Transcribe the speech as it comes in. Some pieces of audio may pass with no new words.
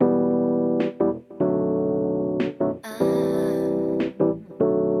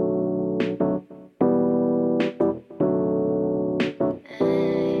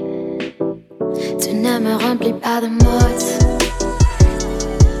me remplis pas de mots.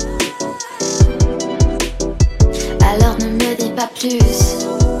 Alors ne me dis pas plus.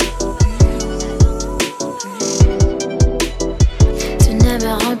 Tu ne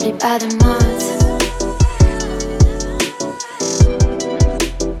me remplis pas de mots.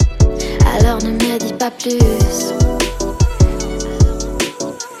 Alors ne me dis pas plus.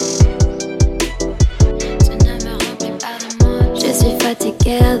 Tu ne me remplis pas de mots. Je suis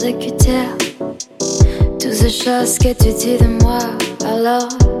fatiguée d'écouter toutes ces choses que tu dis de moi. Alors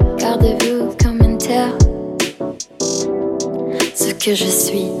gardez-vous comme une terre ce que je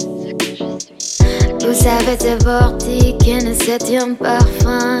suis. Vous avez dévoré qui ne se tiennent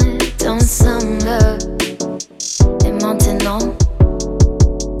parfum ensemble. Et maintenant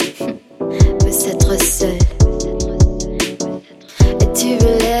vous êtes seul. Et tu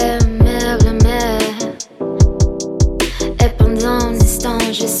voulais m'aimer. Et pendant un instant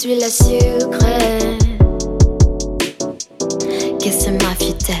je suis la sucrée. Qu'est-ce que ma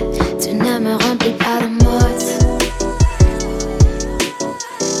fille? Tu ne me remplis pas de mots.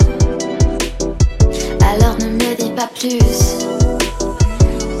 Alors ne me dis pas plus.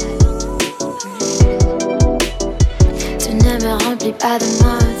 Tu ne me remplis pas de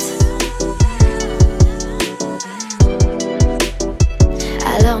mots.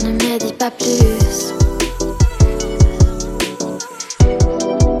 Alors ne me dis pas plus.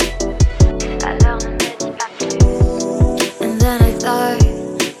 Alors ne me dis pas plus. And then I thought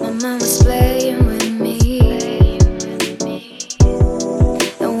my mom was playing with me.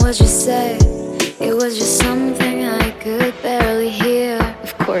 And what you said, it was just something I could barely hear.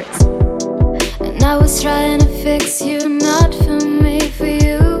 Of course. And I was trying to fix you, not for me, for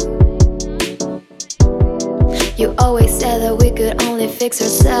you. You always said that we could only fix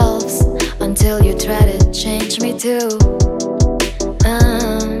ourselves, until you tried to change me too.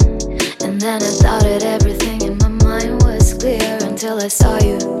 And then I thought that everything in my mind was clear, until I saw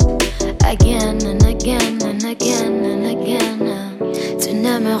you again and again and again and again. Tu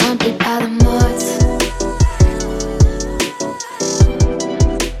ne me remplis pas de mots.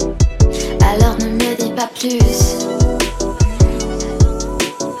 Alors ne me dis pas plus.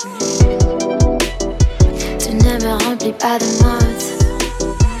 Tu ne me remplis pas de mots.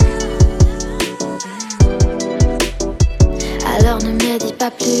 Alors ne me dis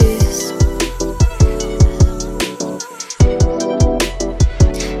pas plus.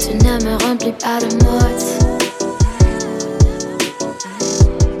 Tu ne me remplis pas de mots.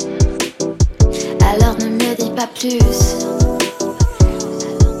 Alors ne me dis pas plus.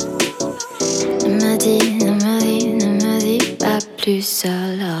 Ne me dis pas plus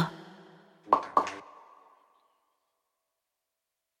alors.